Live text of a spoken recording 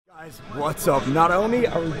Guys, what's up? Not only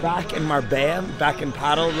are we back in Marbella, back in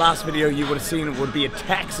paddle, last video you would have seen it would be a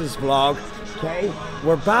Texas vlog, okay?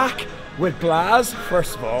 We're back with Blaz,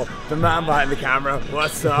 first of all, the man behind the camera,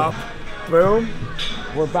 what's up? Boom.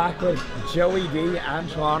 We're back with Joey D,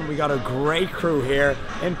 Antoine. We got a great crew here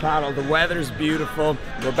in paddle. The weather's beautiful.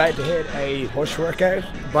 We're about to hit a push workout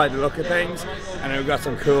by the look of things, and we've got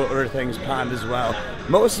some cool other things planned as well.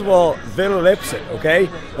 Most of all, Villa Lipsett, okay?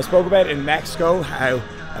 I spoke about in Mexico how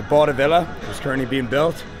I bought a villa. It's currently being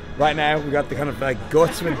built. Right now we got the kind of like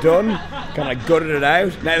guts of it done, kind of gutted it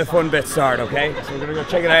out. Now the fun bits start, okay? So we're gonna go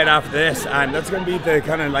check it out after this, and that's gonna be the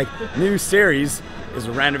kind of like new series, is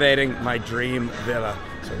renovating my dream villa.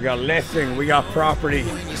 So we got lifting, we got property,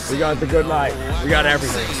 we got the good life, we got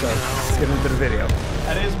everything. So let's get into the video.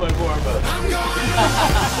 That is my warm-up.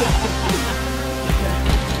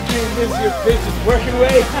 This is your bitch is working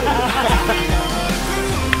away.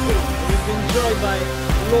 It's enjoyed by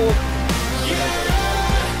Lord.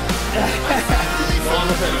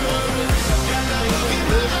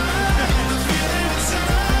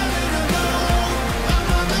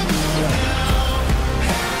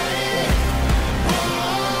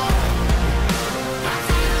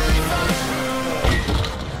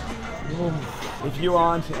 If you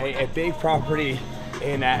want a big property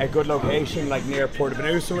in a good location like near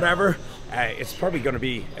Portavenus or whatever, it's probably going to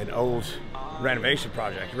be an old renovation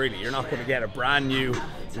project, really. You're not going to get a brand new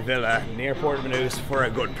villa near Portavenus for a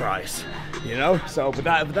good price, you know? So, but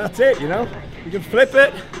that's it, you know? You can flip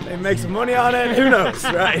it and make some money on it, who knows,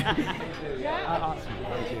 right?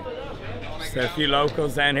 Just a few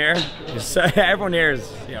locals down here. Just, everyone here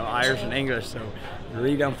is, you know, Irish and English, so you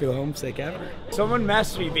really don't feel homesick ever. Someone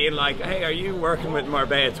messaged me being like, hey, are you working with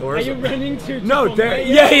Marbella Tourism? Are you running to No,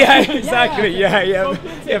 yeah, exactly, yeah.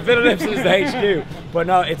 Villa Lipsett is the HQ. But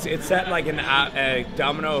no, it's set like a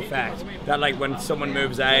domino effect, that like when someone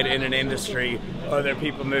moves out in an industry, other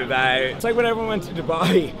people move out. It's like when everyone went to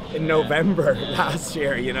Dubai in November last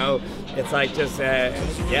year, you know? It's like just, yeah,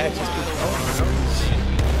 it just keeps going, you know?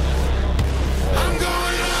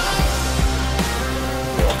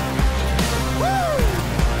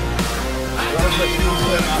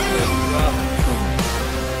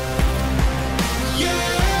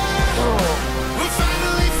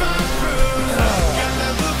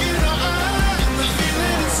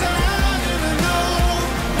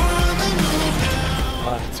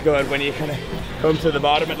 It's good when you kind of come to the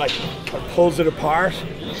bottom, it like pulls it apart.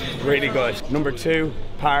 Really good. Number 2,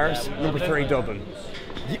 Paris. Number 3, Dublin.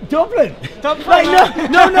 Dublin! Like,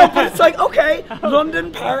 no, but it's like, okay,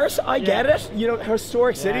 London, Paris, I get it. You know,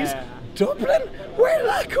 historic cities. Dublin? Where did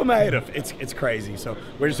that come out of? It's crazy. So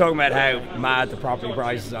we're just talking about how mad the property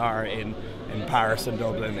prices are in Paris and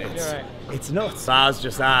Dublin. It's nuts. Baz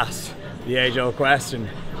just asked the age-old question,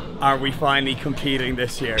 are we finally competing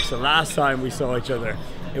this year? So last time we saw each other,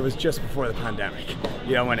 it was just before the pandemic.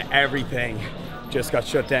 You know, when everything just got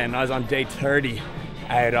shut down. I was on day 30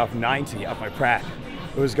 out of 90 of my prep.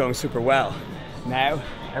 It was going super well. Now,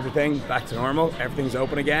 everything back to normal, everything's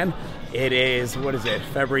open again. It is, what is it,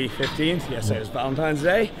 February 15th? Yesterday was Valentine's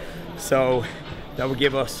Day. So that will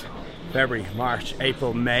give us February, March,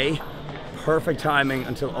 April, May. Perfect timing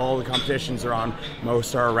until all the competitions are on.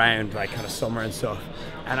 Most are around like kind of summer and stuff.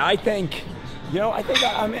 And I think, you know,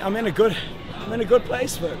 I'm in a good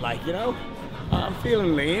place for it. Like, you know, I'm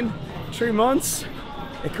feeling lean. 3 months,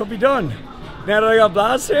 it could be done. Now that I got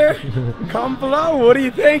Blaz here, comment below, what do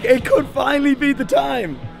you think? It could finally be the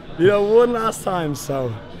time. You know, one last time,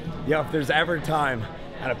 so yeah, if there's ever a time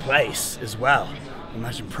and a place as well,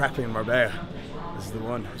 imagine prepping in Marbella. This is the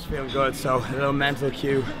one. I was feeling good, so a little mental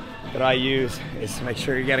cue that I use is to make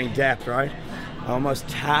sure you're getting depth, right? I almost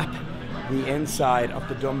tap the inside of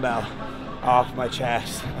the dumbbell off my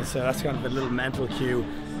chest, and so that's kind of a little mental cue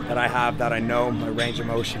that I have, that I know my range of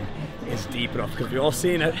motion is deep enough, because we've all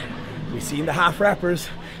seen it. We've seen the half reppers,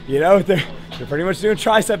 you know, they're pretty much doing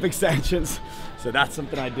tricep extensions. So that's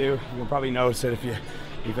something I do. You can probably notice it if you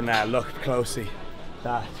even look closely.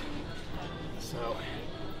 That. So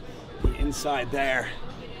the inside there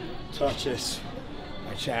touches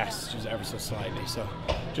my chest just ever so slightly. So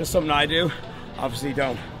just something I do. Obviously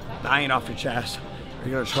don't bang it off your chest or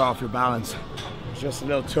you're gonna throw off your balance. Just a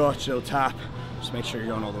little touch, a little tap. Just make sure you're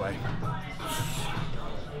going all the way.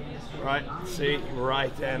 Right, see,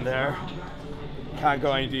 right down there. Can't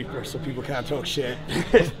go any deeper so people can't talk shit.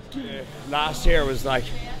 Last year was like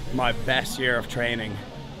my best year of training,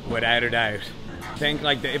 without a doubt. I think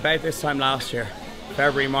like about this time last year,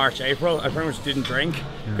 February, March, April, I pretty much didn't drink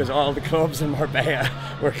because all the clubs in Marbella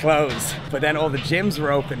were closed. But then all the gyms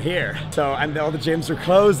were open here. So, and all the gyms were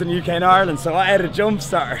closed in UK and Ireland, so I had a jump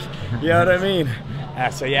start. You know what I mean?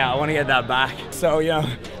 So yeah, I want to get that back. So you know,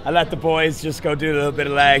 I let the boys just go do a little bit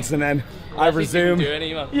of legs, and then I resume. Do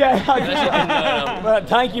any, man. Yeah, I well,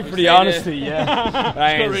 thank you for the honesty. Yeah, Just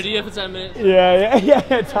got rid of you for 10 minutes.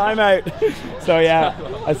 Yeah. Time out. So yeah,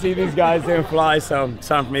 I see these guys doing flies, so it's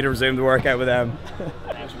time for me to resume the workout with them.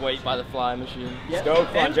 Just wait by the fly machine. Let's go,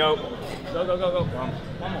 come on, Joe. Go.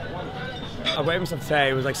 I weighed myself today.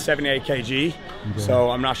 It was like 78 kg, so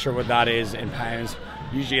I'm not sure what that is in pounds.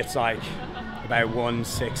 Usually it's like about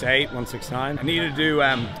 168, 169. I need to do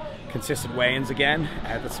consistent weigh-ins again.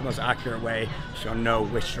 That's the most accurate way so you know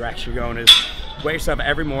which direction you're going is weigh yourself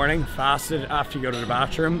every morning, fasted after you go to the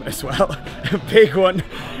bathroom as well, a big one,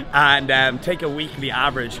 and take a weekly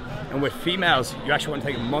average. And with females, you actually want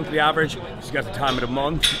to take a monthly average, so you got the time of the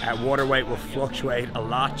month. Water weight will fluctuate a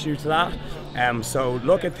lot due to that. So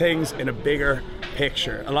look at things in a bigger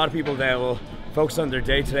picture. A lot of people, they will focus on their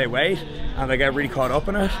day-to-day weight and they get really caught up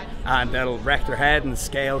in it, and they'll wreck their head, and the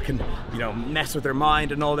scale can, you know, mess with their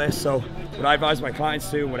mind and all this. So what I advise my clients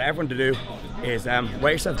to do, and what everyone to do, is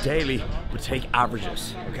weigh yourself daily, but take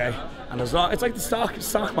averages, okay? And as long, it's like the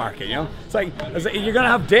stock market, you know? It's like you're gonna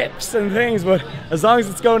have dips and things, but as long as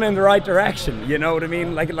it's going in the right direction, you know what I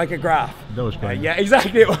mean? Like a graph. Yeah,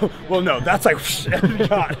 exactly. Well, no, that's like,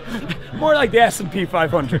 God. More like the S&P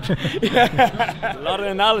 500. Yeah. A lot of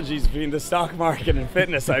analogies between the stock market and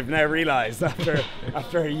fitness, I've now realized after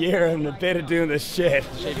a year and a bit of doing this shit.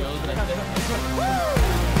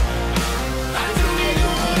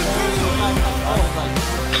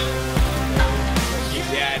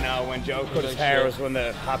 Yeah, no, when Joe cut his hair was one of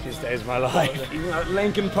the happiest days of my life. Even at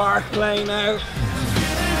Lincoln Park playing now.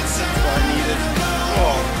 That's what I needed.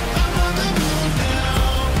 Oh.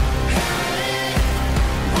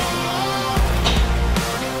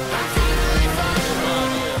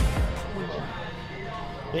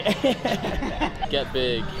 Get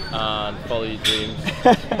big and follow your dreams.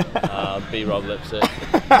 Be Rob Lipsett.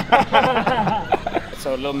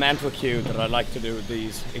 So a little mental cue that I like to do with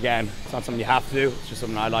these, again, it's not something you have to do, it's just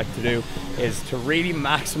something I like to do, is to really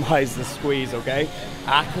maximize the squeeze, okay?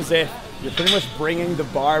 Act as if you're pretty much bringing the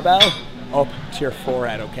barbell up to your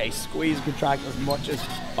forehead, okay? Squeeze, contract as much as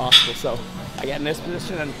possible. So I get in this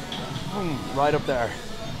position and boom, right up there.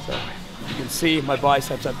 So you can see my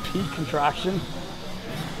biceps at peak contraction.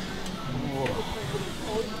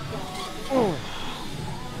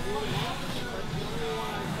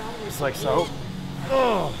 Just like so.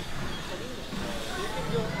 Oh.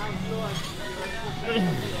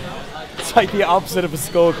 It's like the opposite of a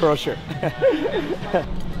skull crusher.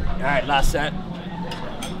 Alright, last set.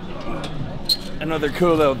 Another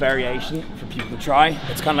cool little variation for people to try.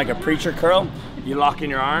 It's kind of like a preacher curl. You lock in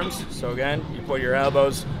your arms. So again, you put your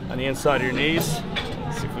elbows on the inside of your knees.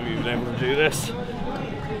 Let's see if we've been able to do this.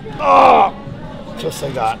 Oh! Just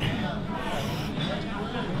like that.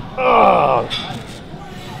 Oh!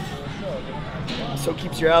 So it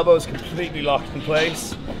keeps your elbows completely locked in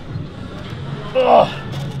place. Oh!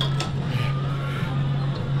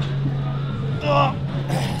 Oh!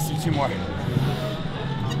 Let's do two more.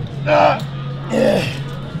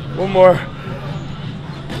 One more.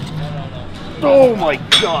 Oh my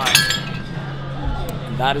God!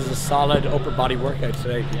 That is a solid upper body workout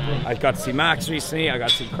today. I got to see Max recently, I got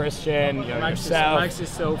to see Christian, you know, yourself, Max is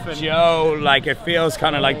so funny. Joe. Like, it feels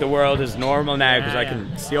kind of like the world is normal now because I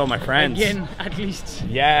can see all my friends. Again, at least.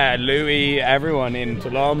 Yeah, Louis, everyone in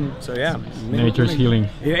Tulum. So yeah. Nature's healing.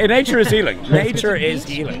 Yeah, nature is healing. Nature is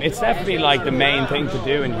healing. It's definitely like the main thing to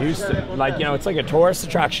do in Houston. Like, you know, it's like a tourist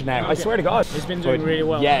attraction now. I swear to God. It's been doing really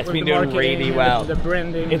well. Yeah, it's been doing really well. The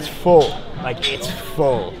branding. It's full. Like, it's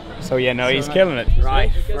full. So yeah, no, he's killing it.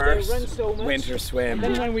 Right, first winter swim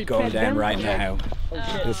going down right now.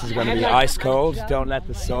 This is going to be ice cold. Don't let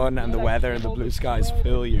the sun and the weather and the blue skies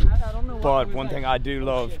fool you. But one thing I do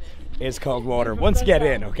love is cold water. Once you get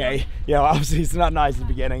in, okay? You know, obviously it's not nice at the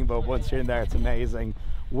beginning, but once you're in there, it's amazing.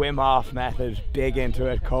 Wim Hof method, big into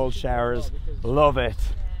it. Cold showers, love it.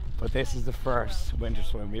 But this is the first winter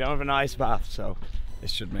swim. We don't have an ice bath, so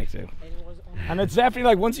this should make do. And it's definitely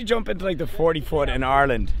like, once you jump into like the 40 foot in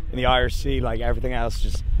Ireland, in the Irish Sea, like everything else,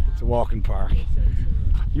 just it's a walking park.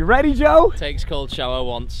 You ready, Joe? Takes cold shower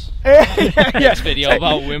once. Yeah. Next video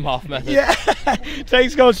about Wim Hof method. Yeah.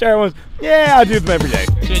 Takes cold shower once. Yeah, I do them every day.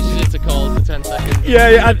 Switches it to cold for 10 seconds.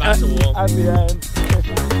 Yeah, back to warm. At the end.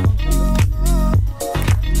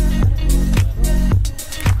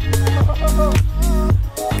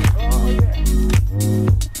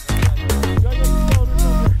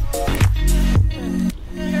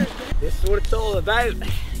 This is what it's all about.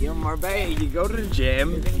 You know, Marbella, you go to the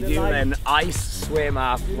gym, you do an ice swim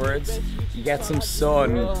afterwards, you get some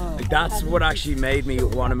sun. Like, that's what actually made me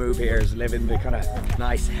want to move here, is living the kind of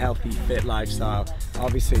nice, healthy, fit lifestyle.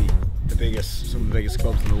 Obviously, some of the biggest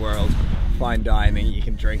clubs in the world, fine dining, you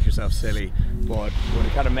can drink yourself silly, but what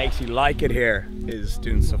it kind of makes you like it here is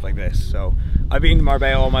doing stuff like this. So I've been to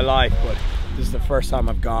Marbella all my life, but this is the first time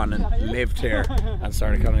I've gone and lived here and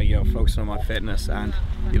started kind of, you know, focusing on my fitness, and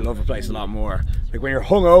you love a place a lot more. Like when you're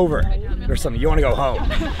hungover or something, you want to go home.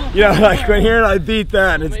 You know, like when you're like beat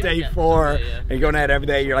down, it's day 4 and you're going out every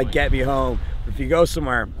day, you're like, get me home. But if you go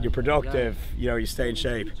somewhere, you're productive, you know, you stay in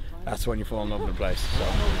shape, that's when you fall in love with the place. So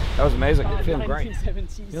that was amazing. I'm feeling great.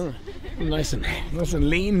 You know, nice and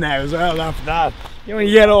lean now as well after that. You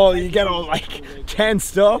know, you get all like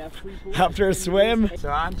tensed up after a swim.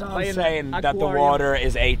 So Antoine's saying that the water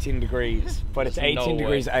is 18 degrees, but it's 18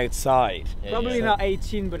 degrees outside. Probably not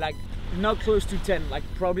 18, but like not close to 10, like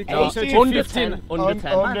probably No, closer to under 15. 10. Under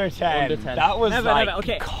 10. Under 10. Under 10. That was Never, like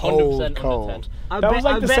okay. cold. 100% under 10. That was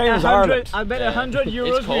like the same as Ireland. I bet 100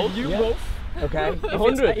 euros It's cold. with you Yeah. both. Okay.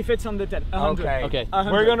 100 if it's under 10. 100. Okay. Okay.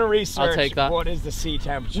 We're gonna research I'll take that. what is the sea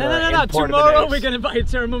temperature. No. in Tomorrow Portobello. we're gonna buy a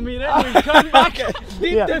thermometer. We come back,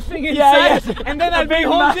 dip the thing inside, and then I'll be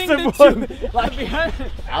holding the two.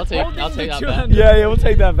 I'll take that bet. Yeah, we'll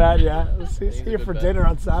take that bet. Yeah, we'll see you for dinner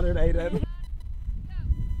on Saturday then.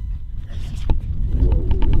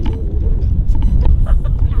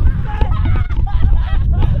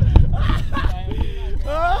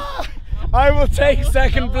 I will take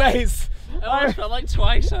second place. I felt like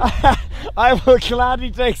twice. I will gladly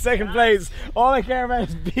take second place. All I care about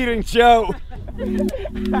is beating Joe.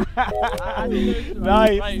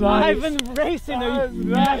 Nice. I've been racing.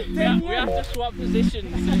 Nice. We have to swap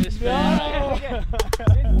positions in this fair.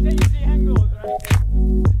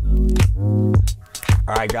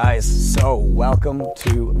 Alright guys, so welcome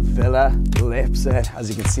to Villa Lipsett. As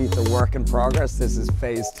you can see, it's a work in progress. This is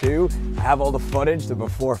phase 2. I have all the footage, the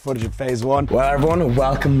before footage of phase 1. Well everyone,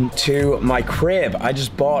 welcome to my crib. I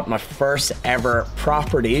just bought my first ever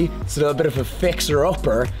property. It's a little bit of a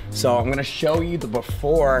fixer-upper, so I'm gonna show you the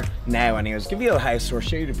before now anyways. Give you a house tour,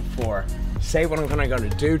 show you the before, say what I'm kind of going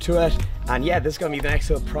to do to it, and yeah, this is going to be the next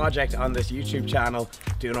little project on this YouTube channel,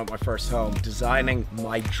 doing up my first home, designing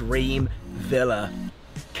my dream villa,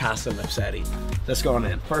 Castle Lipsett. Let's go on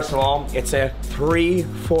in. First of all, it's a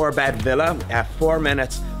 3-4 bed villa at 4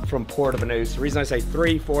 minutes from Portobello. The reason I say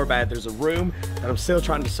 3-4 bed, there's a room that I'm still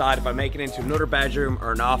trying to decide if I make it into another bedroom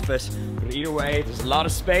or an office, but either way, there's a lot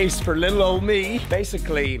of space for little old me.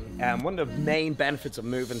 Basically, one of the main benefits of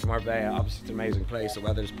moving to Marbella, obviously it's an amazing place, the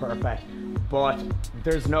weather's perfect, but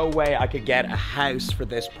there's no way I could get a house for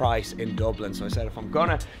this price in Dublin. So I said, if I'm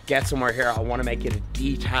gonna get somewhere here, I wanna make it a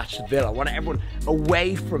detached villa. I want everyone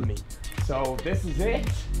away from me. So this is it.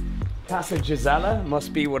 Casa Gisella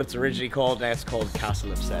must be what it's originally called. Now it's called Castle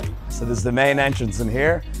Lipsett. So this is the main entrance in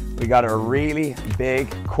here. We got a really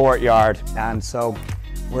big courtyard, and so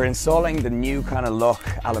we're installing the new kind of look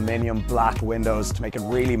aluminium black windows to make it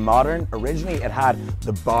really modern. Originally it had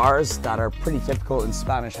the bars that are pretty typical in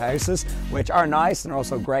Spanish houses, which are nice and are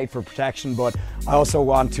also great for protection, but I also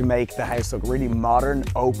want to make the house look really modern,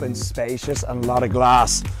 open, spacious, and a lot of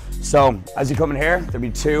glass. So as you come in here, there'll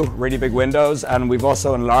be 2 really big windows, and we've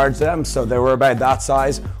also enlarged them so they were about that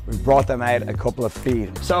size. We've brought them out a couple of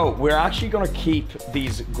feet. So we're actually going to keep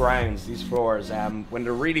these grounds, these floors, when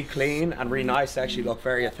they're really clean and really nice, they actually look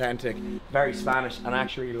very authentic, very Spanish, and I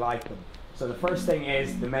actually really like them. So the first thing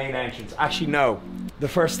is the main entrance. Actually no, the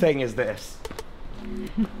first thing is this.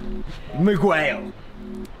 Miguel.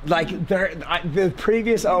 Like the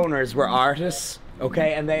previous owners were artists,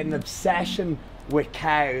 okay, and they had an obsession with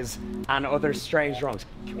cows and other strange drawings.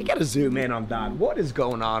 Can we get a zoom in on that? What is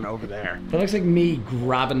going on over there? It looks like me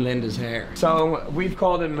grabbing Linda's hair. So we've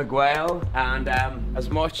called him Miguel, and as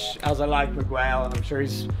much as I like Miguel, and I'm sure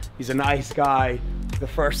he's a nice guy, the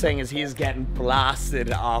first thing is he's getting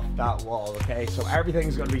blasted off that wall, okay? So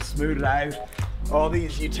everything's gonna be smoothed out. All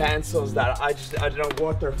these utensils that I don't know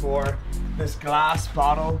what they're for. This glass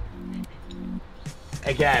bottle,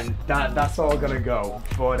 again, that's all gonna go.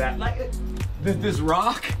 But like this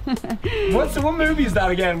rock, what movie is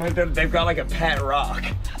that again? When they've got like a pet rock.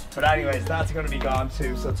 But anyways, that's gonna be gone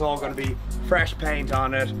too. So it's all gonna be fresh paint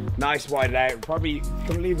on it, nice whited out. Probably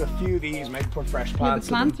gonna leave a few of these, maybe put fresh plants. Yeah,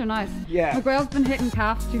 the plants are nice. Yeah. Miguel's been hitting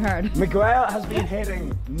calves too hard. Miguel has been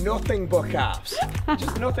hitting nothing but calves.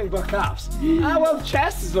 Just nothing but calves. Ah, well, the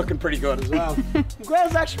chest is looking pretty good as well.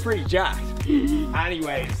 Miguel's actually pretty jacked.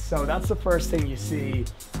 Anyways, so that's the first thing you see.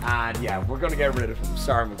 And yeah, we're gonna get rid of him.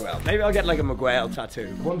 Sorry, Miguel. Maybe I'll get like a Miguel tattoo.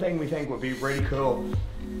 One thing we think would be really cool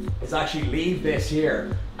is actually leave this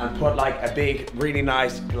here and put like a big, really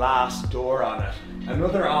nice glass door on it.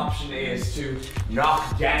 Another option is to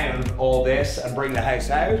knock down all this and bring the house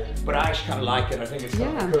out, but I actually kind of like it. I think it's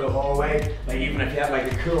kind of a cool hallway. Like even if you had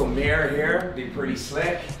like a cool mirror here, it'd be pretty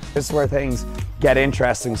slick. This is where things get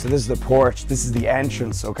interesting. So this is the porch, this is the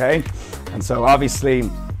entrance, okay? And so obviously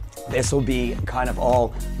this will be kind of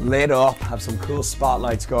all lit up, have some cool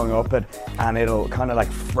spotlights going up it, and it'll kind of like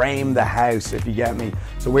frame the house, if you get me.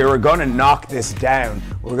 So we were gonna knock this down.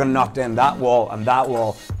 We were gonna knock down that wall and that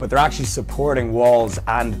wall, but they're actually supporting walls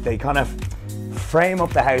and they kind of frame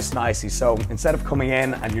up the house nicely. So instead of coming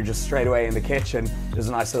in and you're just straight away in the kitchen, there's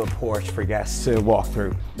a nice little porch for guests to walk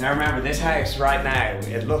through. Now remember, this house right now,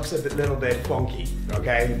 it looks a little bit funky,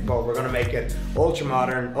 okay? But we're gonna make it ultra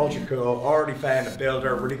modern, ultra cool. Already found a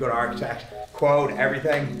builder, really good architect, quote,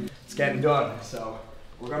 everything. It's getting done. So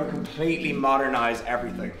we're gonna completely modernize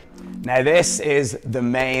everything. Now this is the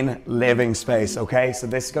main living space, okay? So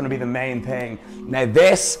this is gonna be the main thing. Now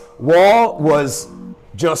this wall was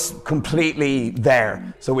just completely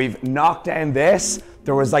there. So we've knocked down this.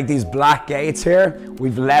 There was like these black gates here.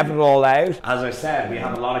 We've leveled it all out. As I said, we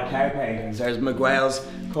have a lot of cow paintings. There's Miguel's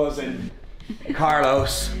cousin,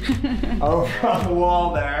 Carlos, over on the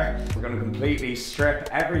wall there. We're gonna completely strip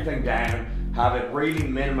everything down, have it really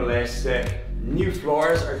minimalistic. New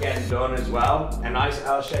floors are getting done as well. A nice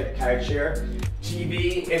L-shaped couch here.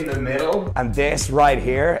 TV in the middle. And this right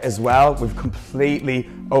here as well, we've completely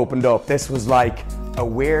opened up. This was like a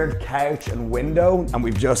weird couch and window, and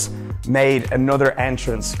we've just made another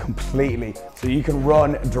entrance completely. So you can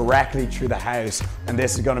run directly through the house, and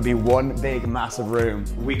this is gonna be one big massive room.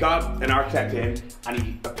 We got an architect in and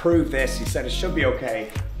he approved this. He said it should be okay.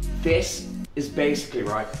 This is basically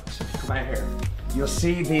right. So come out here. You'll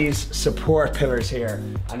see these support pillars here,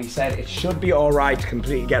 and he said it should be all right to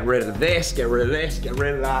completely get rid of this, get rid of this, get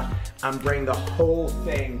rid of that, and bring the whole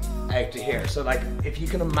thing out to here. So like, if you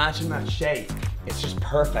can imagine that shape, it's just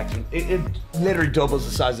perfect. And it literally doubles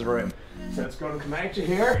the size of the room. So it's going to come out to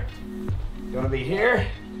here, going to be here,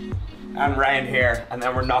 and round here, and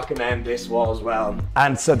then we're knocking down this wall as well.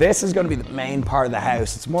 And so this is going to be the main part of the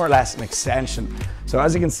house. It's more or less an extension. So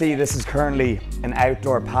as you can see, this is currently an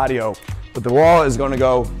outdoor patio, but the wall is going to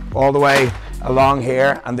go all the way along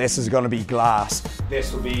here, and this is going to be glass.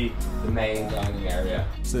 This will be the main dining area.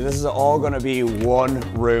 So this is all going to be one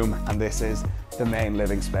room, and this is the main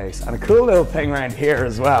living space. And a cool little thing around here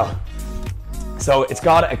as well. So it's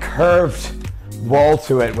got a curved wall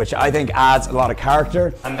to it, which I think adds a lot of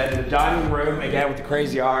character. And then the dining room, again with the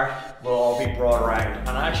crazy art, will all be brought around. And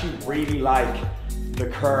I actually really like the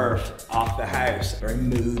curve of the house. Very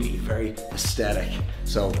moody, very aesthetic.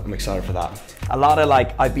 So I'm excited for that. A lot of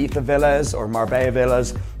like Ibiza villas or Marbella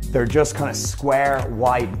villas, they're just kind of square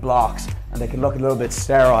white blocks, and they can look a little bit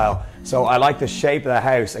sterile. So I like the shape of the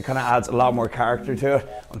house. It kind of adds a lot more character to it.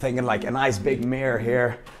 I'm thinking like a nice big mirror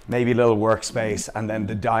here, maybe a little workspace, and then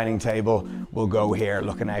the dining table will go here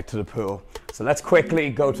looking out to the pool. So let's quickly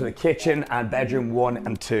go to the kitchen and bedroom 1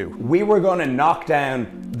 and 2. We were going to knock down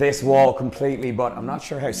this wall completely, but I'm not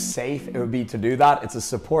sure how safe it would be to do that. It's a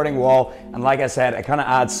supporting wall, and like I said, it kind of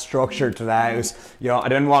adds structure to the house. You know, I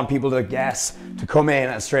didn't want people to guess, to come in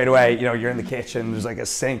and straight away, you know, you're in the kitchen, there's like a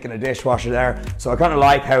sink and a dishwasher there. So I kind of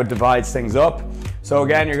like how it divides things up. So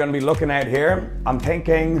again, you're going to be looking out here. I'm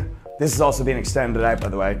thinking, this is also being extended out, by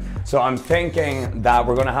the way. So I'm thinking that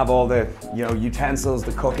we're gonna have all the, you know, utensils,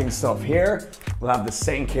 the cooking stuff here. We'll have the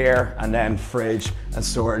sink here, and then fridge and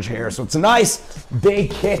storage here. So it's a nice big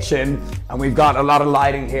kitchen, and we've got a lot of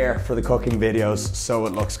lighting here for the cooking videos, so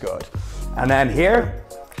it looks good. And then here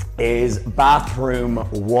is bathroom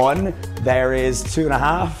 1. There is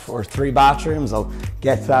 2.5 or 3 bathrooms. I'll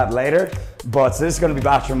get to that later. But so this is going to be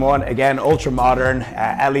bathroom 1. Again, ultra modern,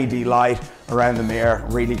 LED light around the mirror,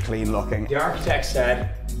 really clean looking. The architect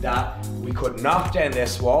said that we could knock down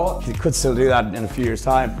this wall. You could still do that in a few years'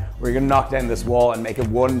 time. We're going to knock down this wall and make it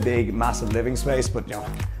one big, massive living space. But you know,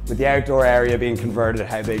 with the outdoor area being converted,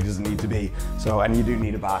 how big does it need to be? So, and you do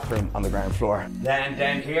need a bathroom on the ground floor. Then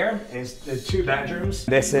down here is the 2 bedrooms.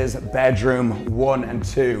 This is bedroom 1 and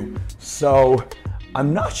 2. So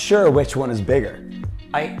I'm not sure which one is bigger.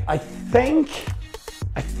 I think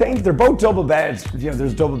they're both double beds. You know,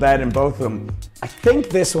 there's double bed in both of them. I think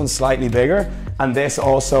this one's slightly bigger, and this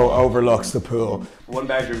also overlooks the pool. 1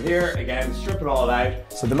 bedroom here, again, strip it all out.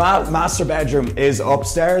 So the master bedroom is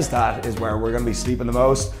upstairs. That is where we're gonna be sleeping the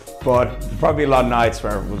most. But there'll probably be a lot of nights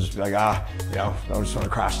where we'll just be like, you know, I just want to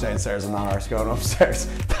crash downstairs and not ours going upstairs.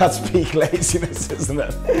 That's peak laziness, isn't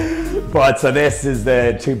it? But so this is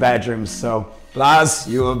the 2 bedrooms. So Laz,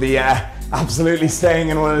 you will be absolutely staying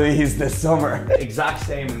in one of these this summer. Exact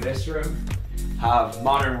same in this room. Have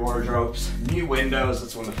modern wardrobes, new windows,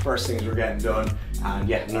 that's one of the first things we're getting done, and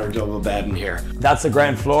yeah, another double bed in here. That's the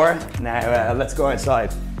ground floor. Now let's go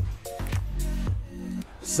outside.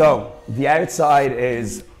 So the outside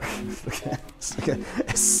is it's like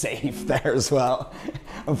a safe there as well.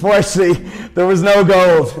 Unfortunately, there was no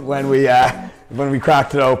gold when we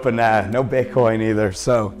cracked it open. No Bitcoin either.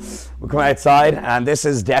 So we come outside, and this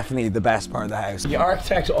is definitely the best part of the house. The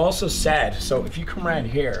architect also said, so if you come around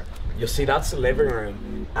here, you'll see that's the living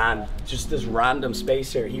room, and just this random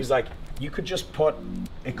space here. He was like, you could just put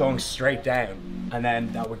it going straight down, and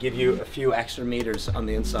then that would give you a few extra meters on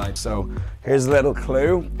the inside. So here's a little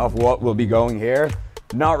clue of what will be going here.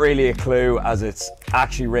 Not really a clue as it's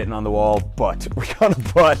actually written on the wall, but we're gonna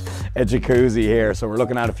put a jacuzzi here. So we're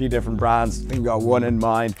looking at a few different brands. I think we got one in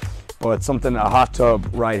mind, but something, a hot tub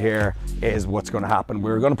right here is what's gonna happen.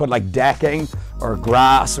 We were gonna put like decking or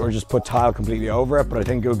grass or just put tile completely over it, but I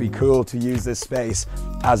think it would be cool to use this space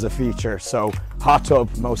as a feature. So hot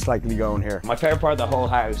tub most likely going here. My favorite part of the whole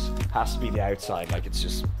house has to be the outside. Like, it's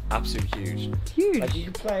just absolutely huge. Huge. Like, you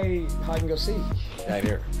can play hide and go seek out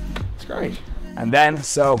here. It's great. And then,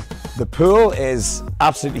 so the pool is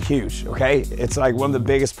absolutely huge, okay? It's like one of the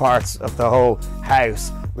biggest parts of the whole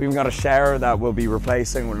house. We even got a shower that we'll be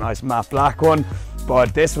replacing with a nice matte black one.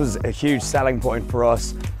 But this was a huge selling point for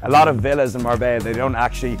us. A lot of villas in Marbella, they don't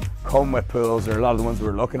actually come with pools, or a lot of the ones we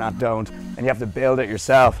were looking at don't, and you have to build it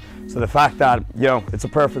yourself. So the fact that, you know, it's a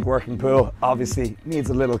perfect working pool, obviously needs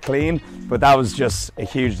a little clean, but that was just a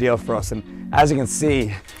huge deal for us. And as you can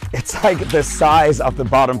see, it's like the size of the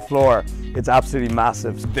bottom floor. It's absolutely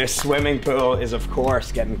massive. This swimming pool is of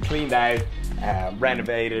course getting cleaned out,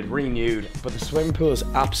 renovated, renewed, but the swimming pool is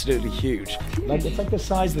absolutely huge. Like, it's like the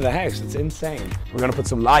size of the house. It's insane. We're gonna put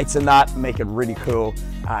some lights in that, make it really cool.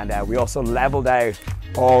 And we also leveled out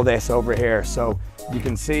all this over here. So you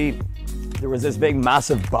can see there was this big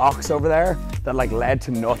massive box over there that like led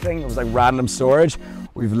to nothing. It was like random storage.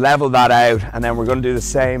 We've leveled that out, and then we're gonna do the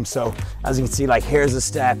same. So as you can see, like, here's a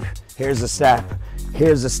step, here's a step,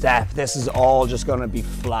 here's a step. This is all just gonna be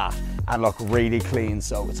flat and look really clean.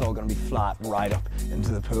 So it's all gonna be flat right up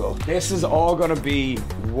into the pool. This is all gonna be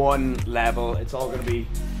one level. It's all gonna be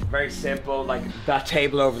very simple. Like that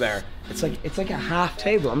table over there, it's like a half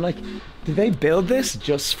table. I'm like, did they build this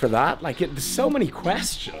just for that? Like, there's so many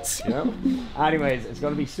questions, you know? Anyways, it's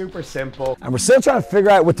gonna be super simple. And we're still trying to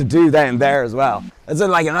figure out what to do down there as well. It's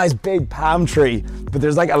like a nice big palm tree, but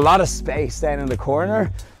there's like a lot of space down in the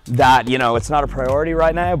corner that, you know, it's not a priority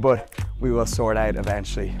right now, but we will sort out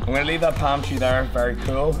eventually. I'm gonna leave that palm tree there, very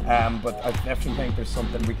cool. But I definitely think there's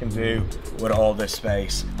something we can do with all this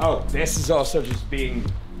space. Oh, this is also just being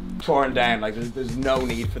torn down. Like, there's no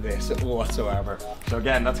need for this whatsoever. So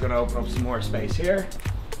again, that's gonna open up some more space here.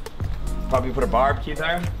 Probably put a barbecue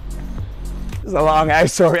there. This is a long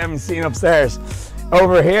house, so we haven't seen upstairs.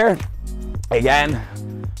 Over here, again,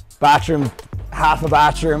 bathroom, half a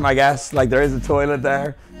bathroom, I guess. Like, there is a toilet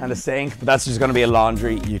there and a sink, but that's just gonna be a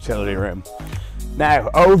laundry utility room.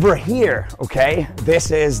 Now, over here, okay,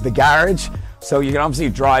 this is the garage. So you can obviously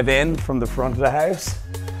drive in from the front of the house.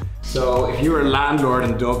 So if you were a landlord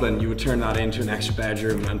in Dublin, you would turn that into an extra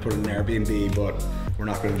bedroom and put it in an Airbnb, but we're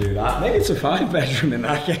not going to do that. Maybe it's a 5-bedroom in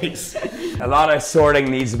that case. A lot of sorting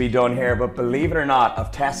needs to be done here, but believe it or not,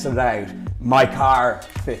 I've tested it out. My car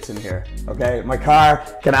fits in here, okay? My car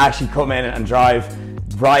can actually come in and drive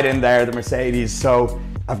right in there, the Mercedes. So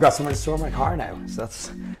I've got somewhere to store my car now. So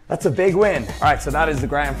that's a big win. All right, so that is the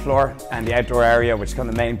ground floor and the outdoor area, which is kind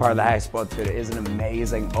of the main part of the house, but there is an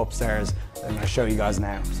amazing upstairs that I'm gonna show you guys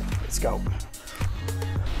now. So let's go.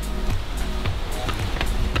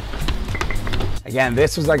 Again,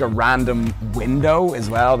 this was like a random window as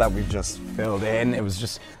well that we've just filled in. It was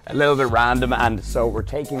just a little bit random, and so we're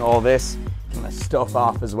taking all this kind of stuff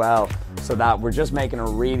off as well, so that we're just making a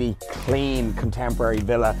really clean contemporary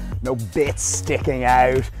villa. No bits sticking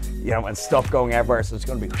out, you know, and stuff going everywhere. So it's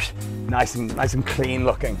going to be nice and clean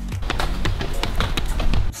looking.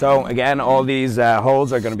 So again, all these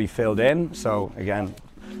holes are going to be filled in. So again,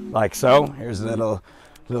 like so. Here's a little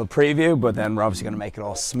preview, but then we're obviously going to make it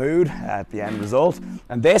all smooth at the end result.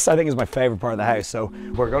 And this, I think, is my favorite part of the house. So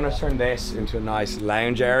we're going to turn this into a nice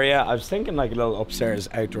lounge area. I was thinking like a little upstairs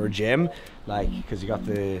outdoor gym, like, because you got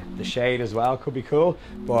the shade as well, could be cool.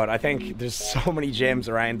 But I think there's so many gyms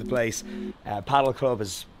around the place. Paddle club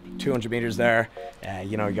is 200 meters there.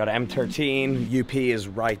 You know, you got M13, UP is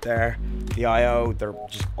right there, the IO, they're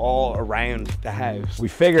just all around the house. We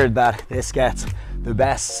figured that this gets the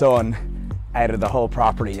best sun out of the whole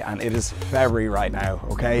property, and it is February right now,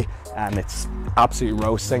 okay? and it's absolutely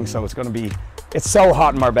roasting. So it's going to be, it's so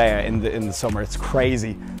hot in Marbella in the summer. It's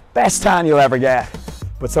crazy. Best tan you'll ever get.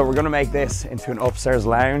 But so we're going to make this into an upstairs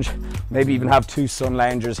lounge, maybe even have 2 sun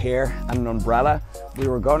loungers here and an umbrella. We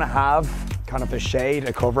were going to have kind of a shade,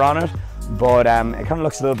 a cover on it, but it kind of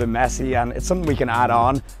looks a little bit messy, and it's something we can add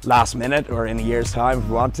on last minute or in a year's time if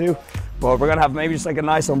we want to. But we're going to have maybe just like a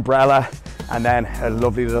nice umbrella and then a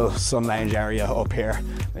lovely little sun lounge area up here.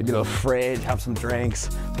 Maybe a little fridge, have some drinks.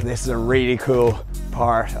 But this is a really cool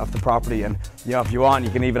part of the property, and you know, if you want,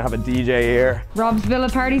 you can even have a DJ here. Rob's villa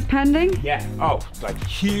party's pending? Yeah, oh, like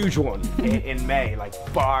huge one in May, like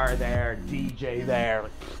bar there, DJ there,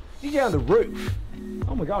 DJ on the roof.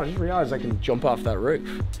 Oh my God, I just realized I can jump off that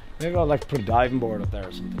roof. Maybe I'd like to put a diving board up there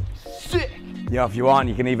or something. Sick! Yeah, if you want,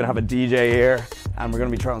 you can even have a DJ here, and we're gonna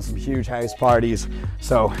be throwing some huge house parties.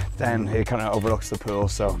 So then it kind of overlooks the pool,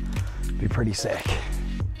 so it'd be pretty sick.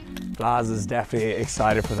 Plaza's definitely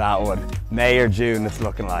excited for that one. May or June, it's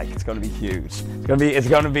looking like. It's gonna be huge. It's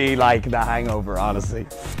gonna be like The Hangover, honestly.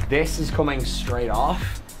 This is coming straight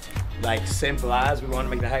off. Like simple as, we want to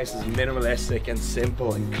make the house as minimalistic and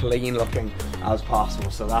simple and clean looking as possible.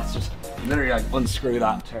 So that's just literally like unscrew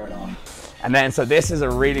that, tear it off. And then, so this is a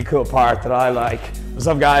really cool part that I like. What's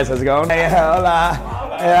up guys, how's it going? Hey,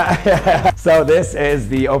 hola. Yeah. So this is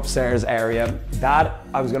the upstairs area. That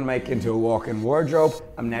I was gonna make into a walk-in wardrobe.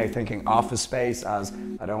 I'm now thinking office space, as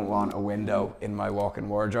I don't want a window in my walk-in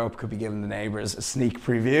wardrobe. Could be giving the neighbors a sneak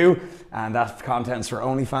preview, and that content's for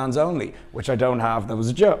OnlyFans only, which I don't have. That was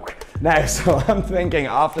a joke. Now, so I'm thinking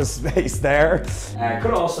office space there.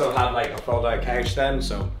 Could also have like a fold-out couch then,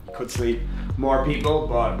 so you could sleep more people,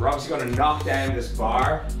 but we're obviously going to knock down this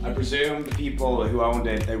bar. I presume the people who owned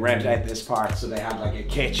it, they rent out this part, so they had like a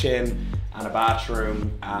kitchen and a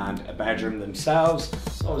bathroom and a bedroom themselves.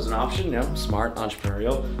 It's always an option, you know, smart,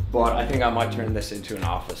 entrepreneurial. But I think I might turn this into an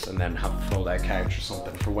office and then have a fold-out couch or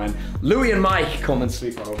something for when Louis and Mike come and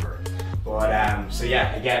sleep over. But so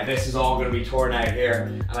yeah, again, this is all going to be torn out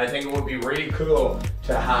here, and I think it would be really cool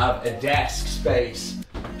to have a desk space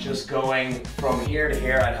just going from here to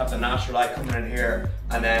here. I'd have the natural light coming in here,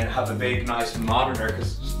 and then have a big nice monitor,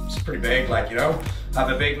 because it's pretty big, like, you know, have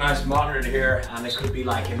a big nice monitor here, and it could be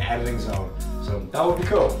like an editing zone, so that would be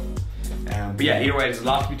cool. But yeah, either way, there's a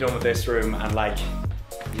lot to be done with this room, and like,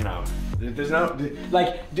 you know, there's no,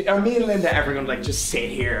 like, are me and Linda ever gonna like just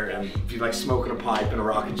sit here and be like smoking a pipe in a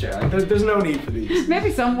rocking chair? There's no need for these.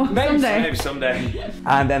 Maybe someday. Maybe someday.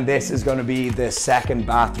 And then this is gonna be the second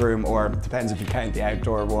bathroom, or depends if you count the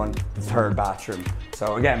outdoor one, the third bathroom.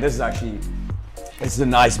 So again, this is a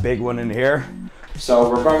nice big one in here. So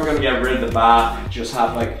we're probably gonna get rid of the bath, just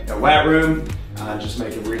have like a wet room, and just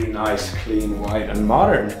make it really nice, clean, white, and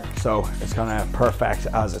modern. So it's kind of perfect,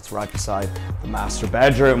 as it's right beside the master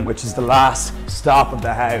bedroom, which is the last stop of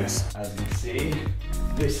the house. As you can see,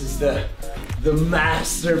 this is the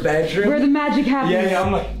master bedroom. Where the magic happens. Yeah,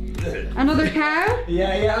 I'm like, another cow?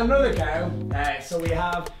 Yeah, another cow. So we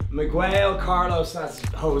have Miguel, Carlos, that's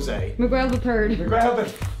Jose. Miguel the third. Miguel the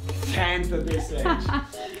 10th at this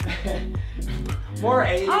age. More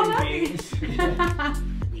alien beings.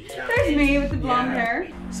 There's me with the blonde hair.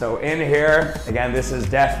 So in here, again, this is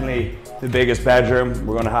definitely the biggest bedroom.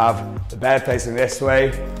 We're gonna have the bed facing this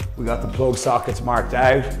way. We got the plug sockets marked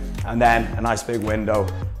out, and then a nice big window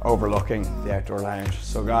overlooking the outdoor lounge.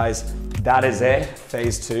 So guys, that is it,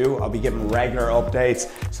 phase 2. I'll be giving regular updates,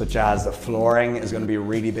 such as the flooring is gonna be a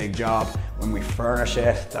really big job. When we furnish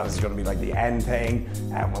it, that is gonna be like the end thing.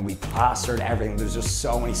 And when we plastered everything, there's just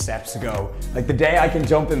so many steps to go. Like the day I can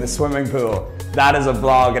jump in the swimming pool, that is a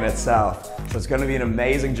vlog in itself. So it's gonna be an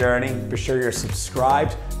amazing journey. Be sure you're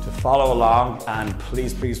subscribed to follow along, and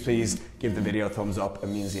please, please, please give the video a thumbs up. It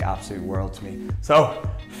means the absolute world to me. So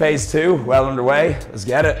phase 2, well underway, let's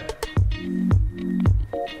get it.